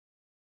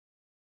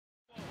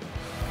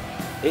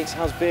It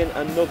has been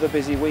another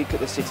busy week at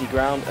the City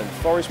Ground and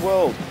Forest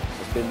World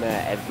has been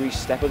there every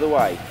step of the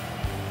way.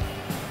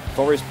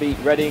 Forest beat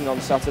Reading on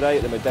Saturday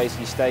at the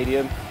Medeski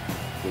Stadium.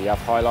 We have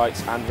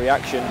highlights and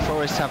reaction.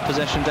 Forest have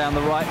possession down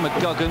the right.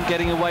 McGugan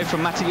getting away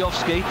from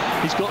Matejovski.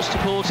 He's got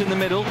support in the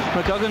middle.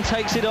 McGugan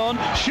takes it on,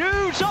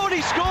 shoots, oh, and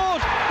he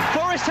scored!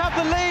 Forest have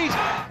the lead.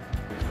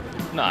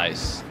 No,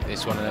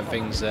 it's one of the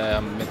things.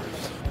 I'm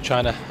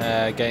trying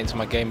to get into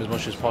my game as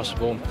much as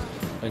possible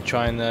and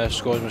try and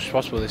score as much as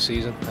possible this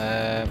season.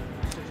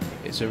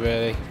 It's a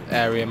really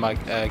area in my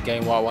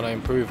game where I want to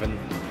improve, and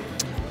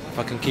if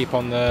I can keep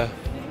on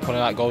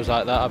putting out goals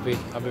like that, I'll be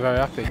very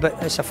happy.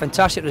 But it's a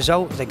fantastic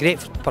result. It's a great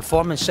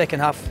performance, second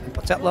half in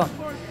particular,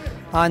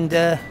 and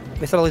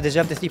we thoroughly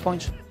deserved the 3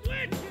 points.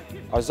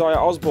 Isaiah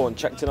Osbourne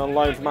checked in on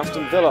loan from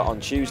Aston Villa on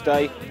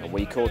Tuesday, and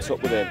we caught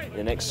up with him in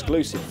an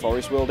exclusive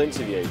Forest World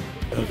interview.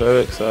 I'm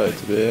very excited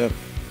to be here.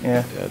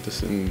 Yeah,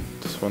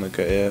 just want to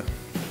get here,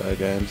 play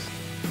games.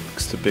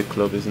 It's a big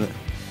club, isn't it?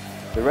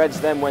 The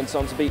Reds then went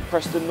on to beat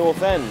Preston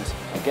North End.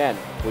 Again,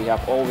 we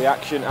have all the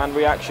action and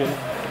reaction.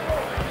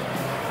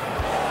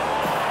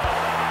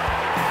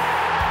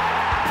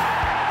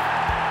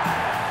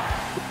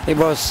 It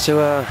was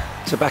to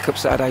back up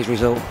Saturday's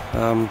result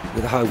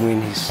with a home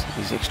win.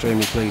 Is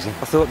extremely pleasing.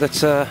 I thought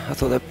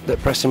that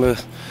Preston were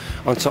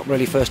on top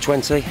really first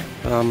 20,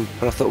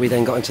 but I thought we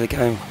then got into the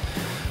game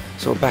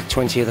sort of back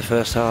 20 of the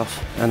first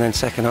half, and then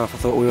second half I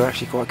thought we were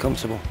actually quite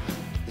comfortable.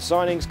 The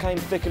signings came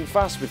thick and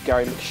fast with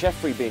Gary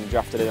McSheffrey being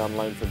drafted in on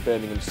loan from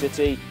Birmingham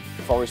City.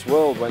 Forest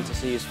World went to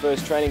see his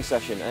first training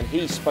session and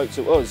he spoke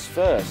to us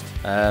first.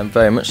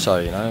 Very much so,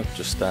 you know,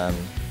 just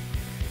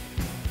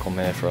come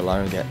here for a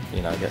loan, get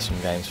some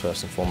games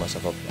first and foremost.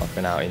 I've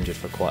been out injured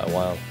for quite a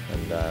while,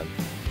 and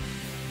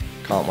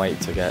can't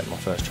wait to get my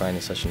first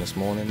training session this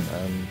morning,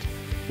 and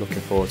looking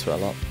forward to it a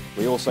lot.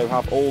 We also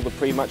have all the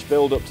pre-match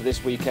build-up to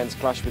this weekend's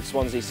clash with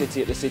Swansea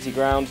City at the City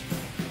Ground.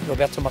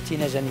 Roberto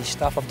Martinez and his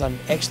staff have done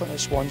excellent at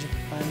Swansea,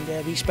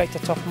 and we expect a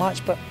tough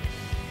match, but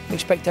we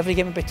expect every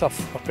game to be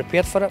tough. We're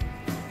prepared for it.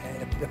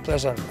 The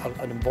players are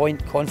in a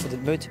buoyant,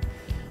 confident mood,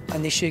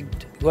 and they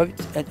should go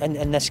out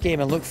in this game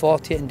and look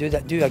forward to it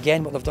and do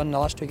again what they've done in the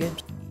last 2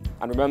 games.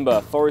 And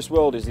remember, Forest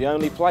World is the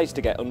only place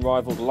to get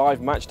unrivaled live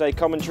matchday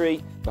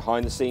commentary,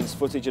 behind-the-scenes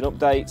footage and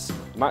updates,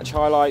 match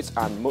highlights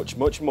and much,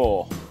 much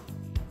more.